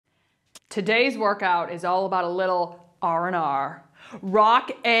Today's workout is all about a little R&R.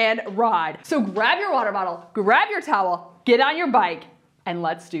 Rock and ride. So grab your water bottle, grab your towel, get on your bike, and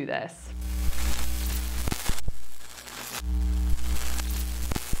let's do this.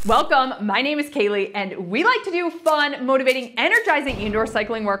 Welcome, my name is Kaleigh, and we like to do fun, motivating, energizing indoor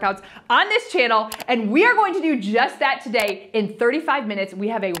cycling workouts on this channel, and we are going to do just that today. In 35 minutes, we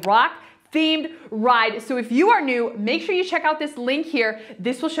have a rock themed ride. So if you are new, make sure you check out this link here.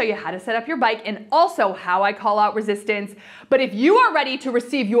 This will show you how to set up your bike and also how I call out resistance. But if you are ready to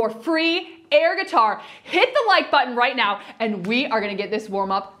receive your free air guitar, hit the like button right now, and we are gonna get this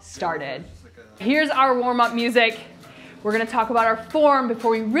warm-up started. Here's our warm-up music. We're gonna talk about our form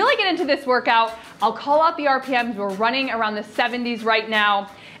before we really get into this workout. I'll call out the RPMs. We're running around the 70s right now,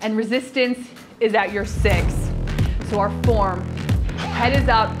 and resistance is at your 6. So our form, head is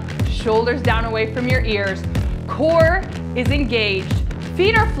up, shoulders down away from your ears, core is engaged,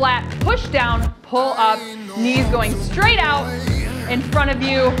 feet are flat, push down, pull up, knees going straight out in front of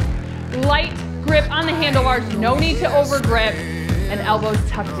you, light grip on the handlebars, no need to over grip, and elbows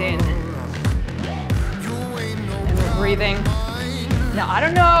tucked in. And we're breathing. Now I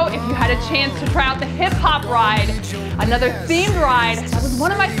don't know if you had a chance to try out the hip hop ride, another themed ride. That was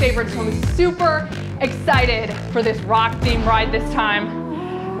one of my favorites, so I was super excited for this rock themed ride this time.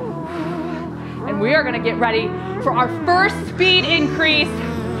 And we are gonna get ready for our first speed increase.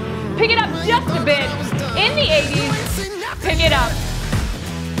 Pick it up just a bit, in the 80s, pick it up.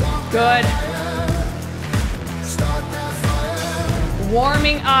 Good.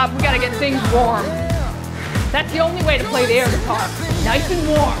 Warming up, we gotta get things warm. That's the only way to play the air guitar, nice and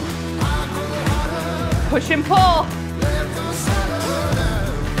warm. Push and pull.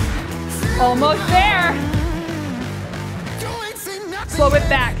 Almost there. Slow it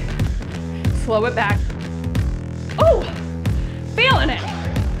back. Slow it back. Oh, feeling it.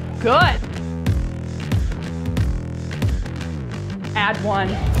 Good. Add 1.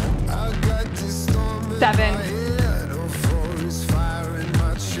 7.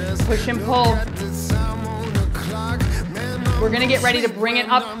 Push and pull. We're gonna get ready to bring it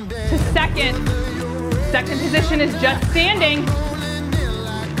up to second. Second position is just standing.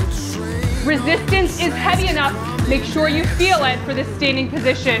 Resistance is heavy enough. Make sure you feel it for this standing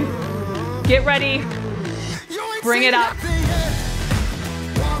position. Get ready, bring it up.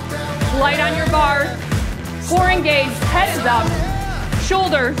 Light on your bars, core engaged, head is up,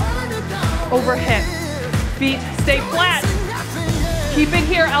 shoulders over hips, feet stay flat. Keep it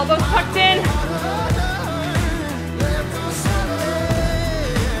here, elbows tucked in.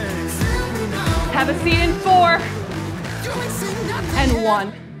 Have a seat in 4 and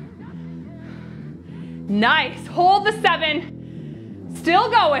 1. Nice, hold the 7, still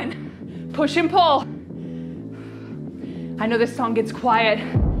going. Push and pull. I know this song gets quiet,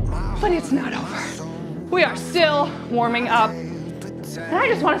 but it's not over. We are still warming up. And I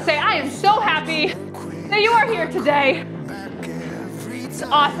just want to say I am so happy that you are here today. It's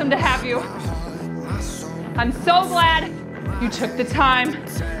awesome to have you. I'm so glad you took the time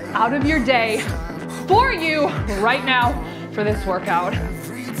out of your day for you right now for this workout.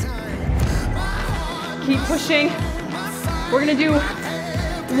 Keep pushing. We're gonna do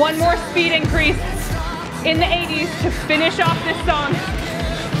one more speed increase in the 80s to finish off this song.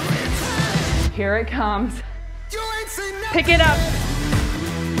 Here it comes. Pick it up.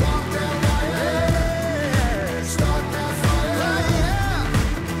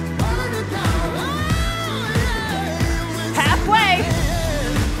 Halfway.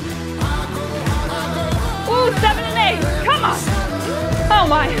 Ooh, 7 and 8. Come on. Oh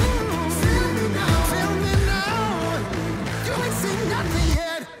my.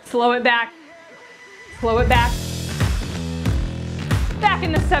 Slow it back. Slow it back. Back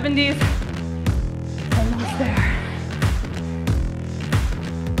in the 70s. Almost there.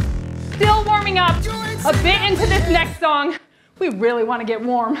 Still warming up a bit into this next song. We really want to get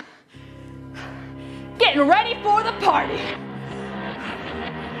warm. Getting ready for the party.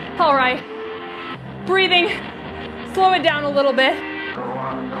 All right. Breathing. Slow it down a little bit.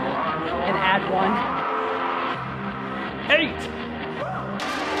 And add 1. 8.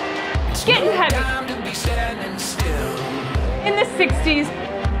 Getting heavy. In the 60s.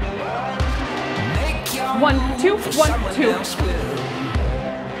 1, 2, 1, 2.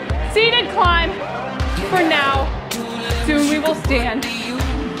 Seated climb for now. Soon we will stand.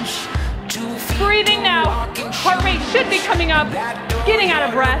 Breathing now. Heart rate should be coming up. Getting out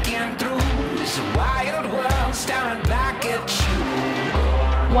of breath.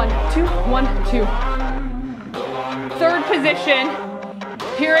 1, 2, 1, 2. Third position.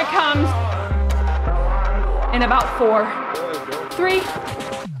 Here it comes in about 4, 3,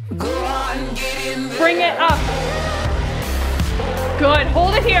 Good,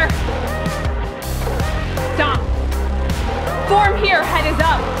 hold it here. Stop. Form here, head is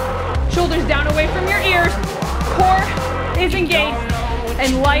up. Shoulders down away from your ears. Core is engaged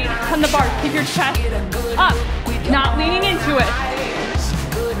and light on the bar. Keep your chest up, not leaning into it.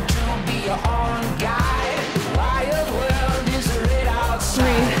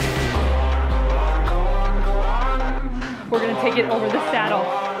 Breathe. We're gonna take it over the saddle.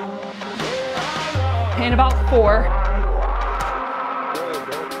 In about 4,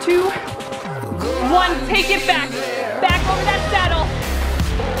 2, 1, take it back. Back over that saddle.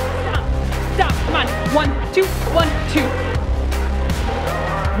 Stop, stop, come on. 1, 2, 1, 2.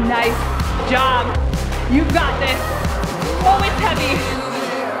 Nice job. You've got this. Oh, it's heavy.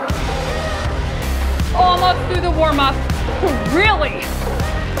 Almost through the warm-up. Really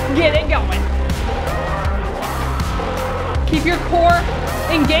get it going. Keep your core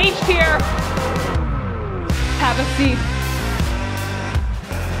engaged here. Have a seat.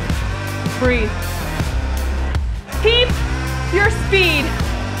 Breathe. Keep your speed,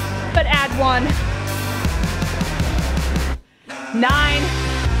 but add 1. 9.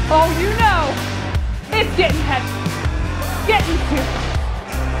 Oh, you know, it's getting heavy. Getting to.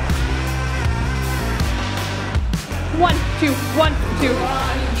 1, 2, 1, 2.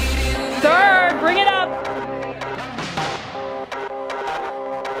 Third, bring it up.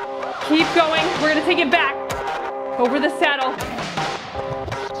 Keep going. We're gonna take it back over the saddle.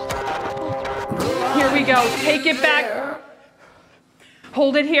 Here we go. Take it back.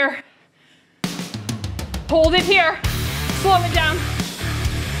 Hold it here. Hold it here. Slow it down.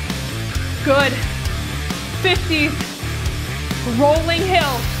 Good. 50s. Rolling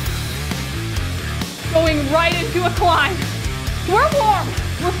hill. Going right into a climb. We're warm.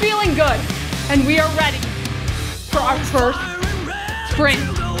 We're feeling good. And we are ready for our first sprint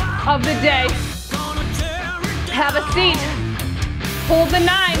of the day. Have a seat. Hold the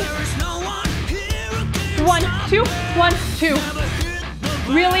 9. 1, 2, 1, 2.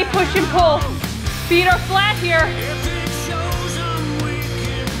 Really push and pull. Feet are flat here.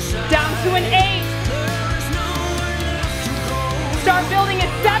 Down to an 8. Start building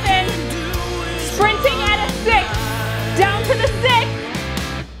at 7. Sprinting at a 6. Down to the 6.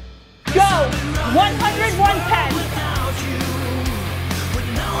 Go. 100, 110.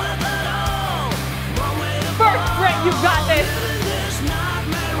 First sprint, you've got this.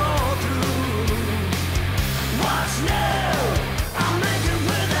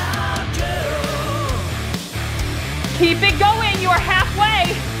 Keep it going, you are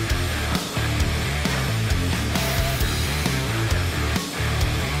halfway.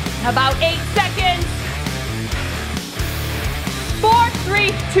 About 8 seconds. 4,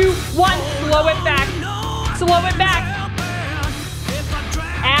 3, 2, 1. Slow it back. Slow it back.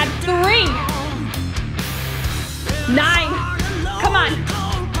 Add 3. 9. Come on.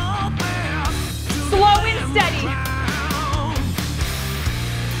 Slow and steady.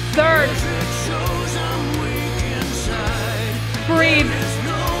 Third. Breathe.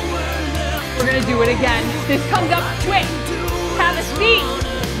 We're gonna do it again. This comes up quick. Have a seat.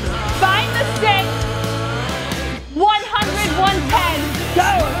 Find the 6. 100, 110.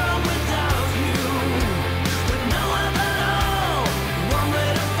 Go.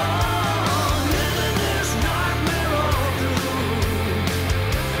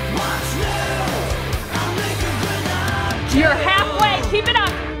 You're halfway. Keep it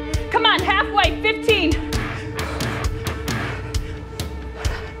up. Come on, halfway. 15.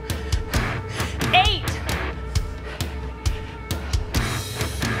 8.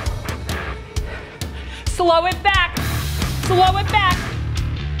 'Slow it back. Slow it back.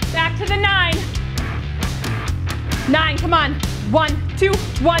 Back to the 9. 9, come on. 1, 2,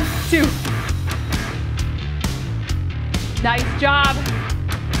 1, 2. Nice job.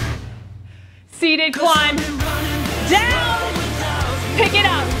 Seated climb. Down. Pick it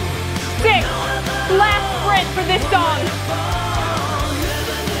up. 6. Last sprint for this song.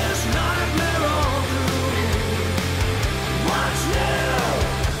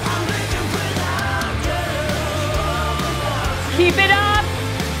 Keep it up.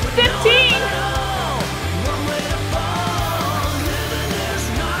 15.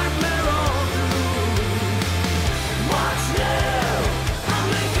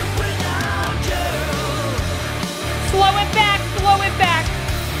 Slow it back, slow it back.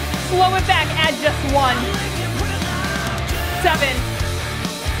 Slow it back, add just 1. 7.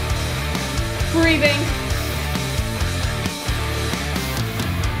 Breathing.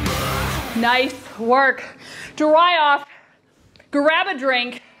 Nice work. Dry off. Grab a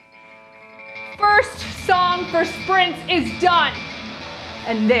drink. First song for sprints is done.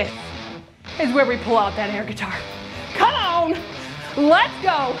 And this is where we pull out that air guitar. Come on. Let's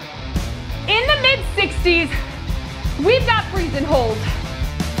go. In the mid 60s, we've got freeze and hold.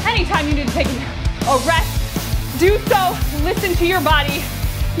 Anytime you need to take a rest, do so. Listen to your body.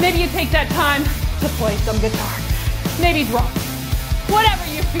 Maybe you take that time to play some guitar. Maybe drum. Whatever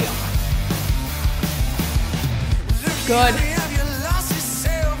you feel. Good.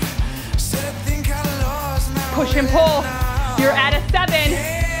 Push and pull. You're at a 7.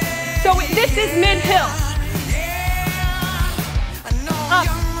 So this is mid-hill. Up.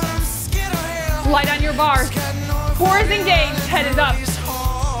 Light on your bars. Core is engaged, head is up.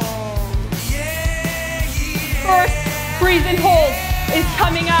 First, freeze and hold is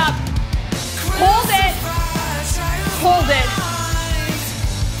coming up. Hold it. Hold it.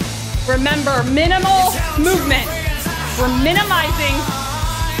 Remember, minimal movement. We're minimizing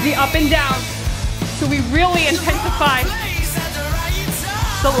the up and down. So we really intensify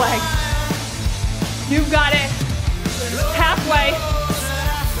the leg. You've got it. Halfway.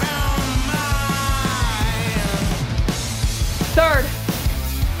 Third.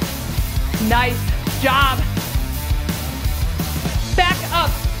 Nice job. Back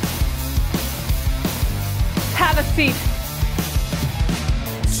up. Have a seat.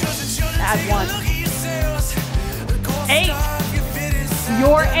 Add 1. 8.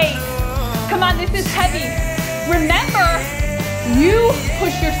 You're 8. Come on, this is heavy. Remember, you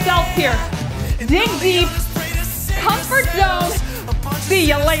push yourself here. Dig deep. Comfort zone. See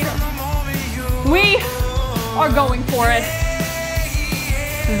you later. We are going for it.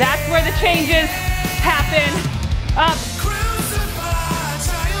 That's where the changes happen. Up.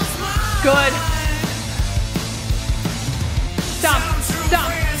 Good. Stomp,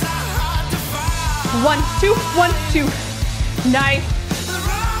 stomp. 1, 2, 1, 2. Nice.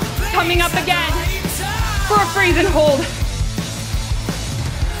 Coming up again for a freeze and hold.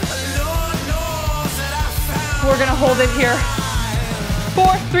 We're gonna hold it here.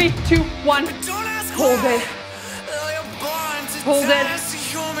 4, 3, 2, 1. Hold it. Hold it.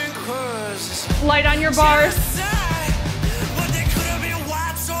 Light on your bars.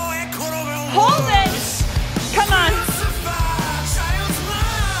 Hold it. Come on.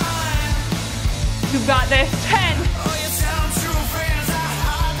 You've got this. 10.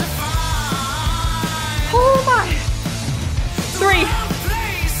 Oh my. 3,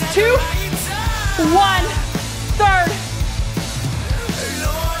 2, 1. Third.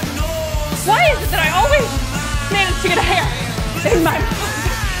 Why is it that I always manage to get a hair in my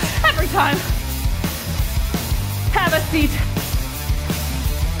mouth? Every time. Have a seat.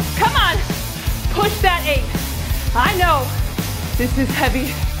 Come on. Push that 8. I know this is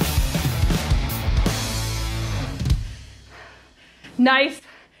heavy. Nice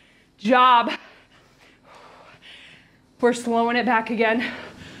job. We're slowing it back again.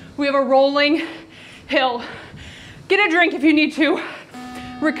 We have a rolling hill. Get a drink if you need to.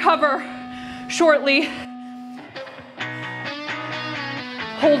 Recover shortly.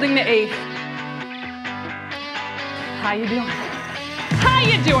 Holding the 8. How you doing? How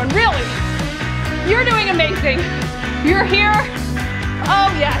you doing? Really? You're doing amazing. You're here.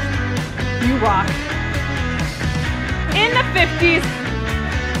 Oh yes, you rock. In the 50s.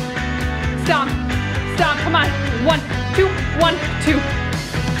 Stomp, stomp, come on. 1, 2, 1, 2.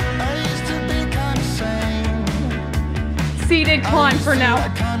 Seated climb for now.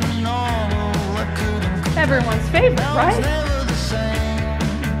 Everyone's favorite, right?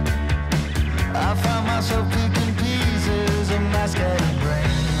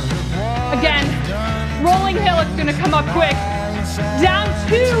 Again, rolling hill, it's gonna come up quick. Down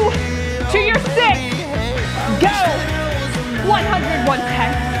 2 to your 6. Go. 100,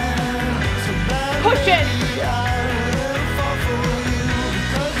 110. Push it.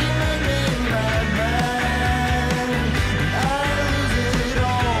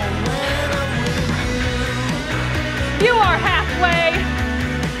 You are halfway.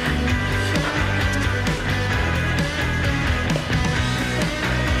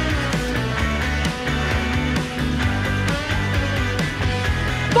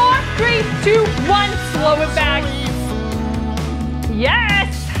 Four, 3, 2, 1. Slow it back. Yes.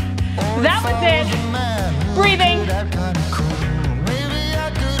 That was it. Breathing.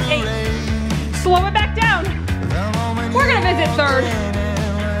 8. Slow it back down. We're gonna visit third.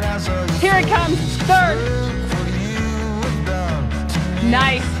 Here it comes. Third.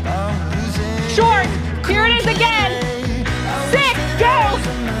 Nice. Short. Here it is again. 6. Go.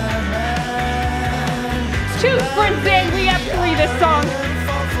 2 sprints in. We have 3 this song.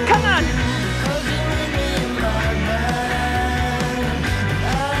 Come on.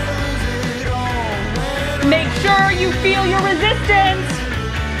 Make sure you feel your resistance.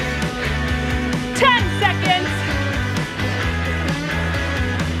 10 seconds.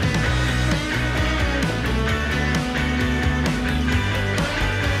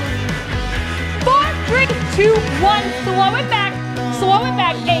 Slow it back. Slow it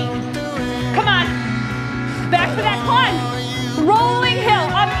back. 8. Come on. Back to that climb. Rolling hill,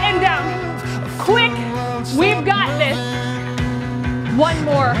 up and down. Quick. We've got this. One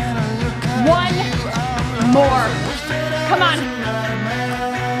more. One more. Come on.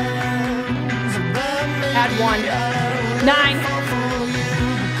 Add 1. 9.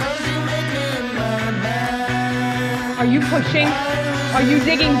 Are you pushing? Are you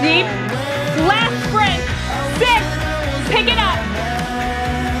digging deep? Last sprint. 6. Pick it up.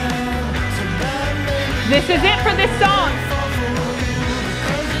 This is it for this song.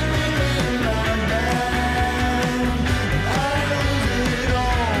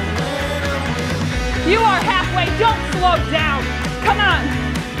 You are halfway. Don't slow down. Come on.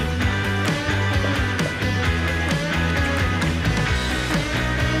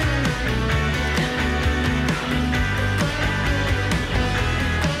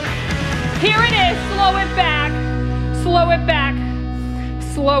 Here it is. Slow it back. Slow it back.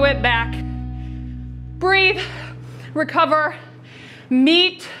 Slow it back. Breathe. Recover.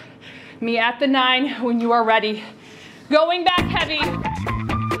 Meet me at the 9 when you are ready. Going back heavy.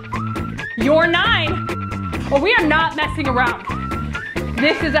 Your 9. Well, we are not messing around.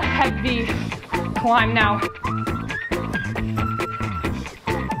 This is a heavy climb now.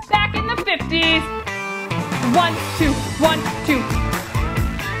 Back in the 50s. 1, 2, 1, 2.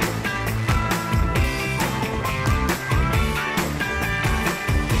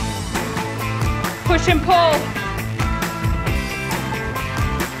 Push and pull.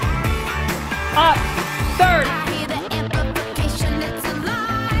 Up. 3rd.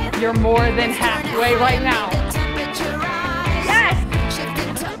 You're more than halfway right now. Yes.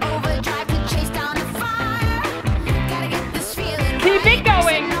 Keep it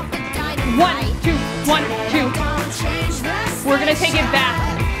going. 1, 2, 1, 2. We're gonna take it back.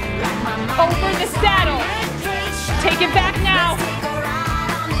 Over the saddle. Take it back now.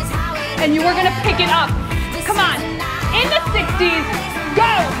 And you are gonna pick it up. Come on. In the 60s.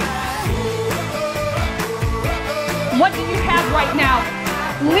 Go. What do you have right now?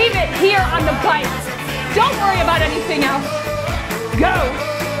 Leave it here on the bike. Don't worry about anything else. Go.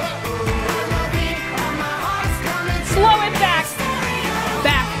 Slow it back.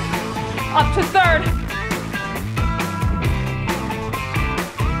 Back. Up to 3rd.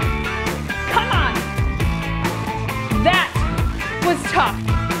 Come on. That was tough.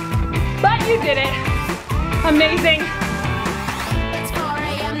 But you did it. Amazing.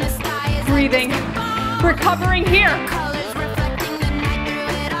 Breathing. Recovering here.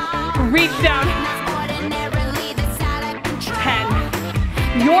 Reach down. 10.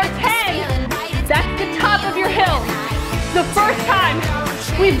 Your 10. That's the top of your hill. The first time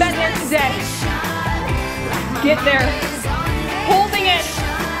we've been there today. Get there. Holding it.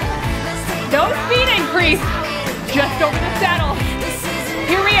 No speed increase. Just over the saddle.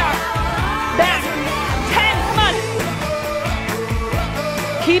 Here we are. Back. 10. Come on.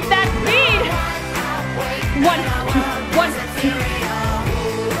 Keep that speed. 1, 2, 1, 2.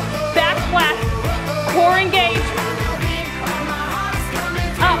 Back flat. Core engaged.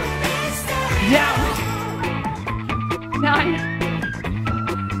 Up. Down. 9.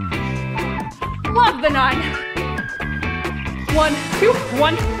 Love the 9. 1, 2,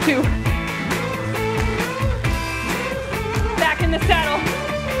 1, 2. Back in the saddle.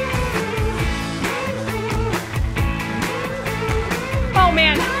 Oh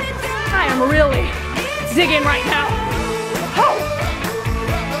man, I am really digging right now. Oh.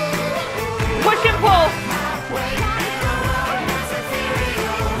 Push and pull.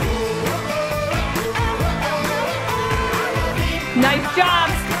 Nice job.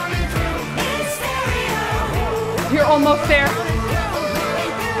 You're almost there.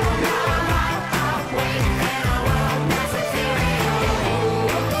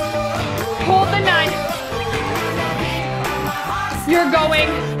 Hold the 9. You're going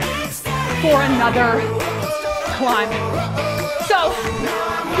for another climb. So,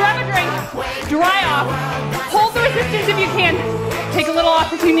 grab a drink, dry off, hold the resistance if you can, take a little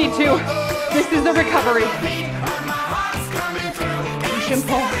off if you need to. This is the recovery. Push and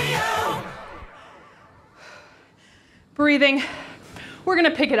pull. Breathing. We're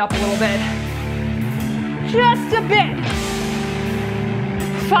gonna pick it up a little bit. Just a bit.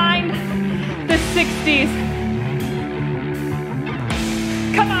 Find the 60s.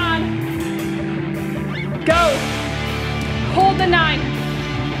 Come on. Go. Hold the 9.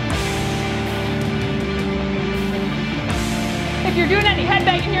 If you're doing any head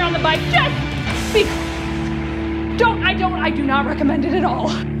banging here on the bike, just be. I do not recommend it at all.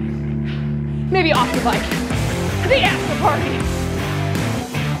 Maybe off the bike. The after party.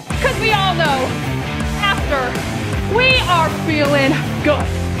 Because we all know, after We are feeling good.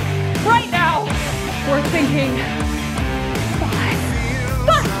 Right now, we're thinking 5.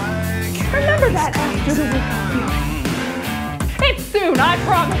 But remember that after the workout feeling. It's soon, I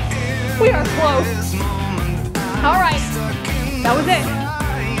promise. We are close. All right, that was it.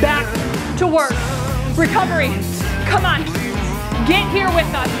 Back to work. Recovery, come on. Get here with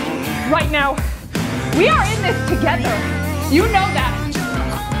us right now. We are in this together. You know that.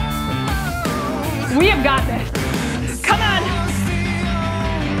 We have got this. Come on.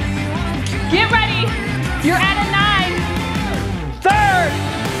 Get ready. You're at a 9. Third.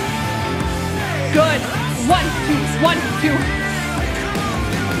 Good. 1, 2, 1, 2.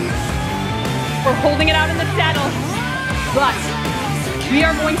 We're holding it out in the saddle, but we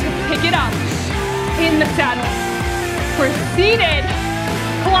are going to pick it up in the saddle. For seated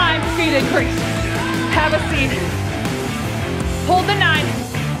climb, speed increase. Have a seat. Hold the 9.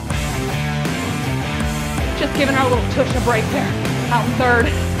 Just giving our little tush a break there. Out in third.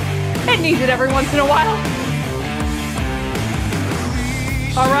 It needs it every once in a while.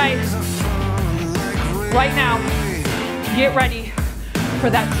 All right. Right now, get ready for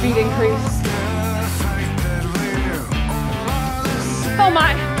that speed increase. Oh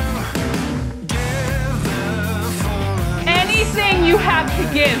my. Anything you have to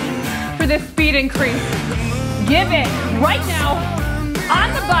give for this speed increase, give it right now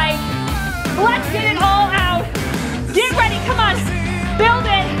on the bike. Let's get it all out. Get ready, come on. Build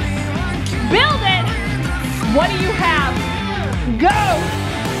it. Build it. What do you have? Go.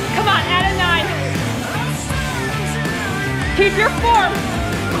 Come on, add a 9. Keep your form.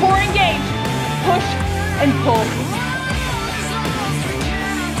 Core engaged. Push and pull.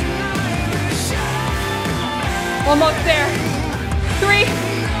 Almost there. 3,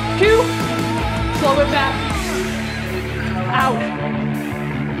 2, slow it back. Out.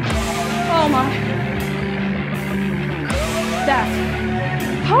 Oh my. That.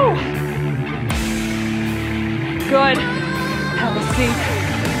 Oh. Good. Have a seat.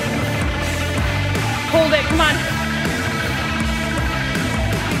 Hold it, come on.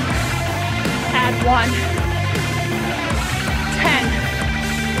 Add 1. 10.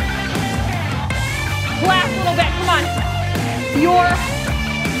 Last little bit, come on. Your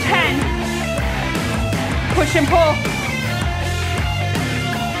 10. Push and pull.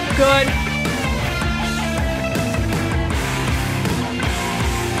 Good.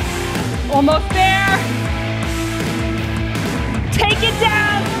 Almost there. Take it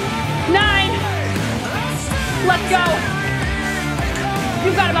down. 9. Let's go.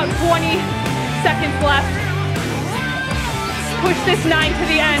 You've got about 20 seconds left. Push this 9 to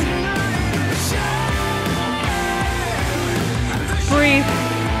the end. Breathe.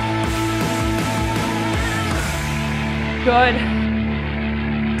 Good.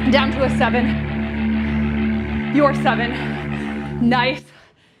 Down to a 7. Your 7. Nice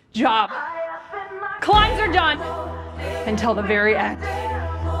job. Climbs are done until the very end.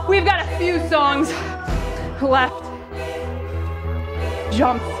 We've got a few songs left.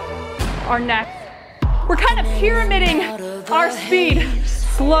 Jumps are next. We're kind of pyramiding our speed.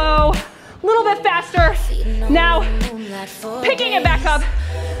 Slow, a little bit faster. Now, picking it back up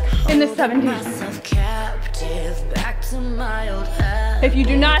in the 70s. If you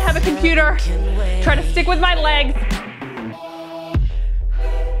do not have a computer, try to stick with my legs.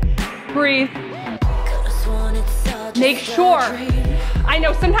 Breathe. Make sure. I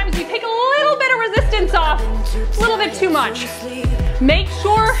know sometimes we take a little bit of resistance off, a little bit too much. Make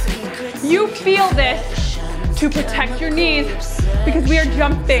sure you feel this to protect your knees because we are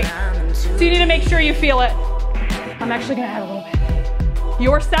jumping. So you need to make sure you feel it. I'm actually gonna add a little bit.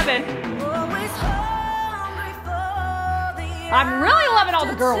 Your 7. I'm really loving all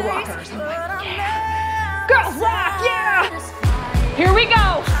the girl rockers. I'm like, yeah. Girls rock, yeah. Here we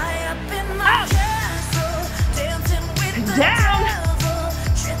go. Up. Down.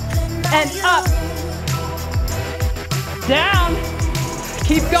 And up. Down.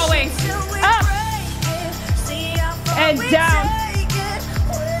 Keep going. Up. And down.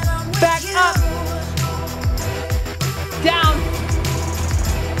 Back up. Down.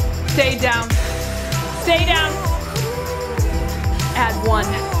 Stay down. Stay down. Add 1.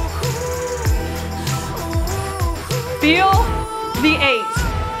 Feel the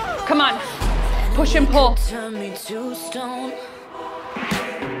 8. Come on. Push and pull.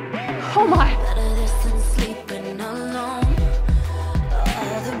 Oh my.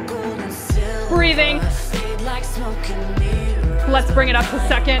 Breathing. Let's bring it up to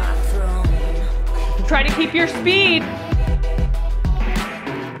second. Try to keep your speed.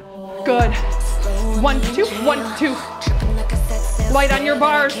 Good. 1, 2, 1, 2. Light on your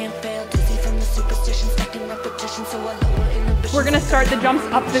bars. We're gonna start the jumps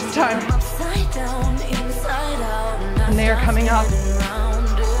up this time. And they are coming up.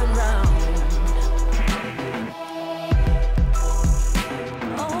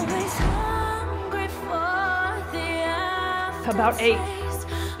 About 8,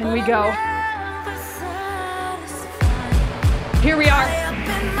 and we go. Here we are,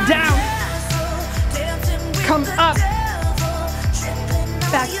 down, come up,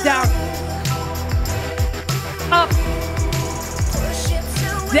 back down, up,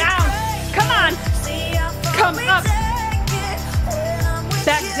 down, come on, come up,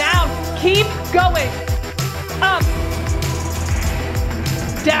 back down, keep going, up,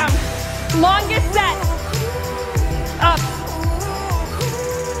 down, longest set, up,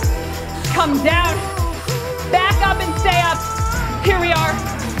 come down, back up and stay up. Here we are,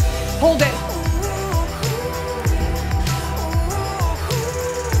 hold it.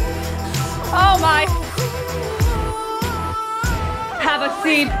 Oh my. Have a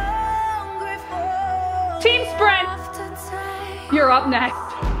seat. Team sprint. You're up next.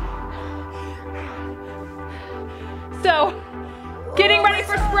 So, getting ready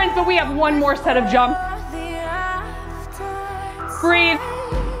for sprints, but we have one more set of jumps. Breathe.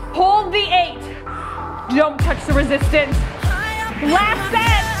 Hold the 8. Don't touch the resistance. Last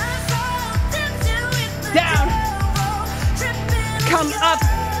set. Down. Come up.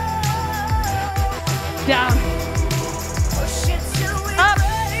 Down. Up.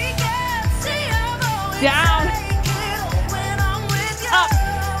 Down. Up.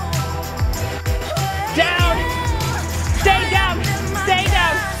 Down. Stay down. Stay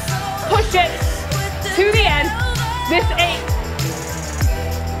down. Push it to the end. This 8.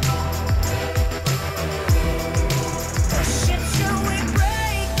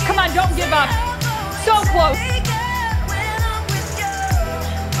 Come on, don't give up. So close.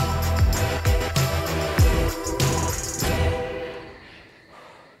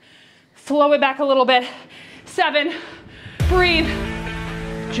 Slow it back a little bit. 7, breathe.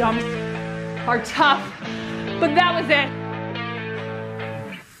 Jumps are tough, but that was it.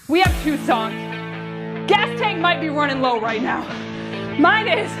 We have 2 songs. Gas tank might be running low right now. Mine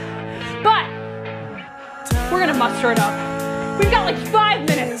is, but we're gonna muster it up. We've got like 5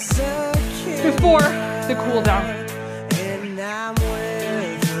 minutes before the cool down.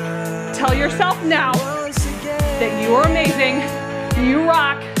 Tell yourself now that you are amazing, you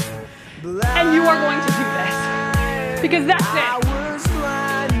rock, and you are going to do this. Because that's it.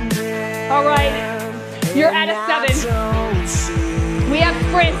 All right, you're at a 7. We have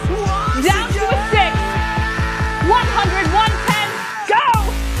sprints down to a 6. 100, 110, go!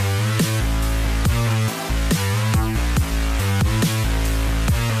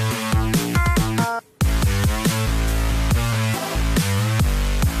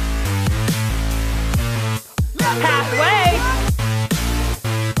 Halfway.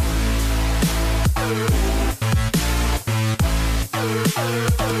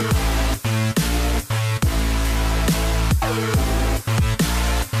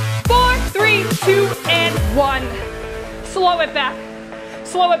 Four, 3, 2, and 1. Slow it back.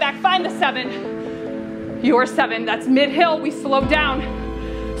 Slow it back. Find the 7. Your 7. That's mid-hill. We slow down.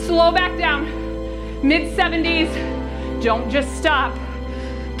 Slow back down. Mid-70s. Don't just stop.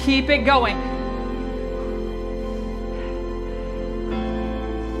 Keep it going.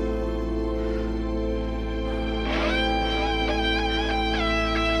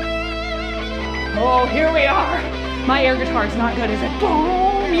 Oh, here we are. My air guitar is not good, is it?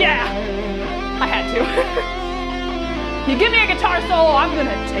 Boom, yeah. I had to. You give me a guitar solo, I'm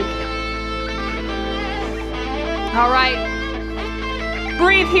gonna take it. All right.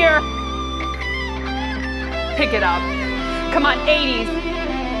 Breathe here. Pick it up. Come on, 80s.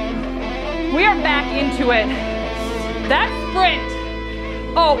 We are back into it. That sprint.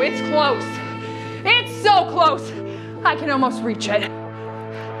 Oh, it's close. It's so close. I can almost reach it.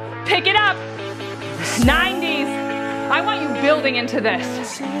 Pick it up. 90s. I want you building into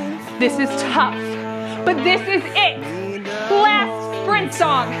this. This is tough, but this is it. Last sprint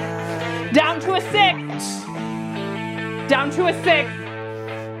song. Down to a 6. Down to a 6.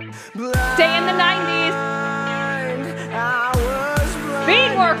 Stay in the 90s.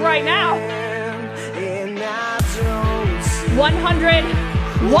 Speed work right now. 100,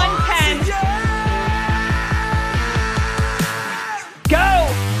 110. Go.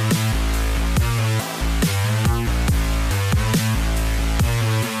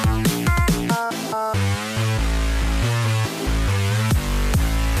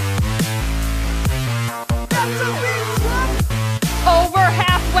 Over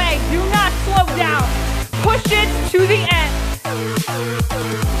halfway. Do not slow down. Push it to the end.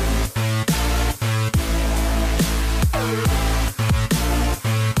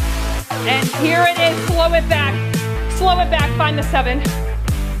 And here it is, slow it back. Slow it back, find the 7.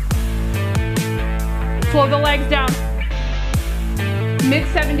 Slow the legs down.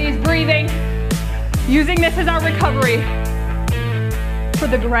 Mid-70s, breathing. Using this as our recovery for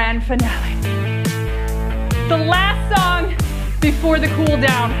the grand finale. The last song before the cool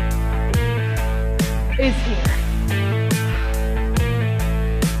down is here.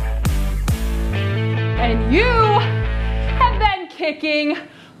 And you have been kicking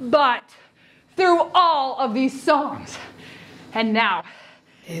butt through all of these songs. And now,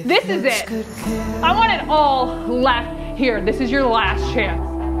 this is it. I want it all left here. This is your last chance.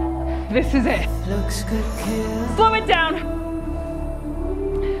 This is it. Slow it down.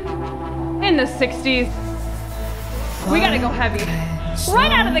 In the 60s. We gotta go heavy.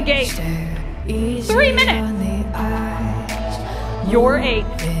 Right out of the gate. 3 minutes. Your 8.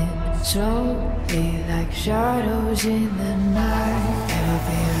 Slowly like shadows in the night. There will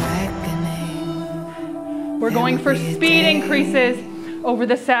be reckoning. We're going for speed increases over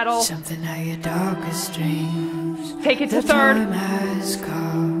the saddle. Something of your darkest dreams. Take it to 3rd. Time has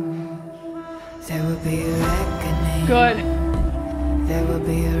come. There will be a reckoning. Good. There will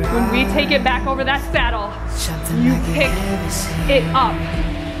be a When we take it back over that saddle, you pick it up.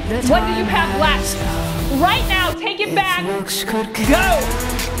 What do you have left? Right now, take it back. Go.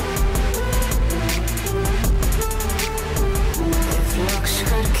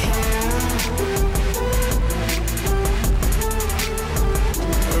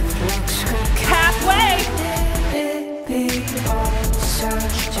 Halfway.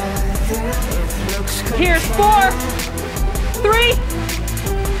 Here's 4, 3,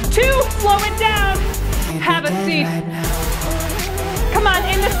 2, slow it down. Have a seat. Come on,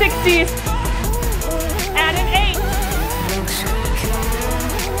 in the 60s. Add an 8.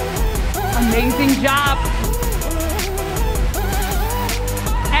 Amazing job.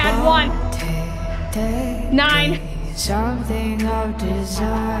 Add 1. 9. Something of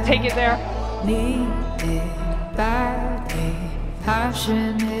desire. Take it there. Needed badly.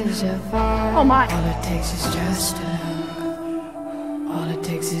 Passion is a fire. Oh my. All it takes is just a look. All it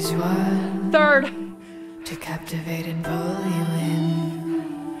takes is one. 3rd. To captivate and pull you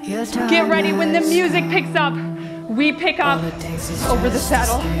in. Your time Get ready when the has music come. picks up. We pick up All it takes is over the just a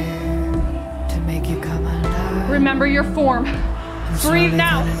saddle. stare to make you come undone. Remember your form. I'm Breathe slowly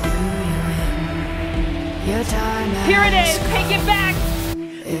now. gonna do you in. Your time Here it has is. Take it back.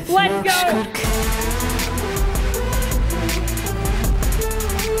 If Let's looks go. could kill.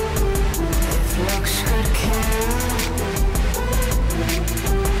 If looks could kill.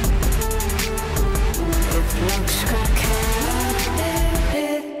 If looks could kill.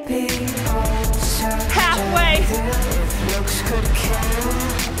 It be all such Halfway. a thrill. If looks could kill.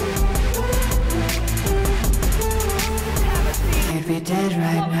 You'd be dead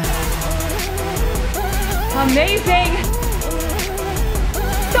right now. Amazing.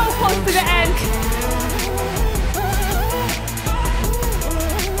 So close to the end.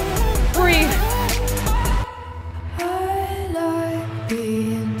 Breathe. I like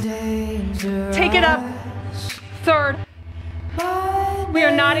being dangerous. Take it up. 3rd. We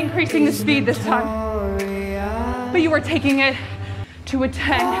are not increasing the speed this time, but you are taking it to a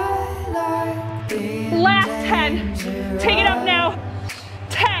 10. Last 10. Take it up now.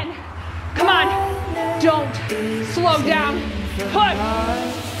 10. Come on. Don't slow down. Push.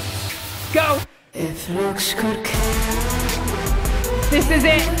 Go. If looks could kill. This is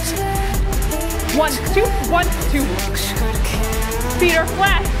it. 1, 2, 1, 2. Looks could kill. Feet are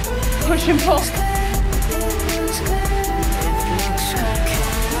flat. Push and pull.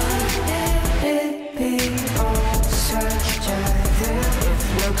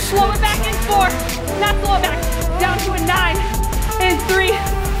 Slow it back in 4. Not slow it back. Down to a 9. In 3,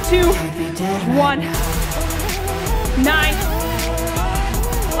 2, 1. 9.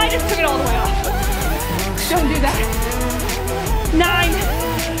 I just took it all the way off. Don't do that. 9.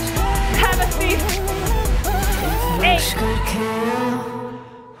 Have a seat. 8.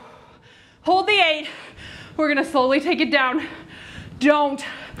 Hold the 8. We're gonna slowly take it down. Don't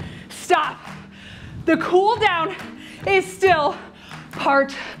stop. The cool down is still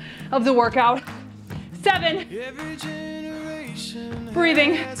part of the workout. 7.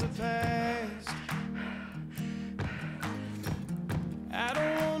 Breathing.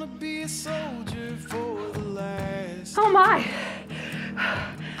 Oh my.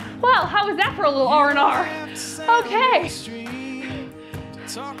 Well, how was that for a little R&R? Okay.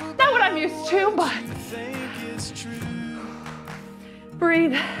 Not what I'm used to, but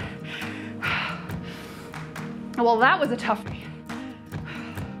breathe. Well, that was a toughie.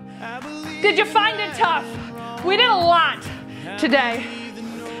 Did you find it tough? We did a lot today.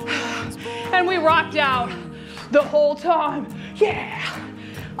 And we rocked out the whole time. Yeah,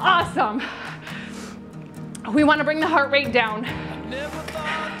 awesome. We want to bring the heart rate down.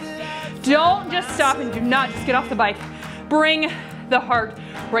 Don't just stop and do not just get off the bike. Bring the heart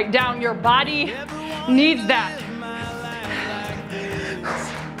rate down. Your body needs that.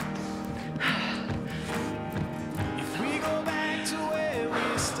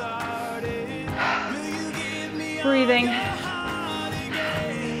 Breathing.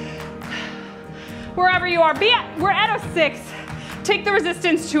 Wherever you are, we're at a 6. Take the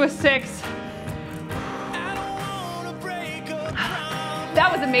resistance to a 6. That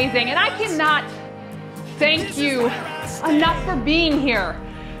was amazing, and I cannot thank you enough for being here.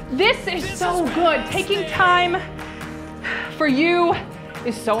 This is so good. Taking time for you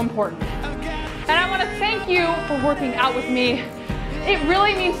is so important. And I want to thank you for working out with me. It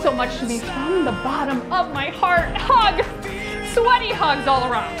really means so much to me from the bottom of my heart. Hug, sweaty hugs all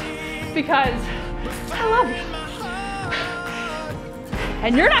around, because I love you.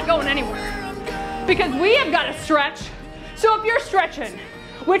 And you're not going anywhere, because we have got to stretch. So if you're stretching,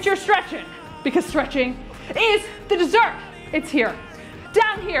 which you're stretching, because stretching is the dessert, it's here.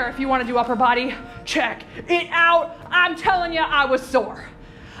 Down here, if you want to do upper body, check it out. I'm telling you, I was sore.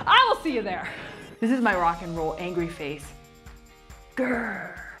 I will see you there. This is my rock and roll angry face.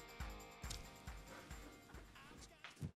 Grr.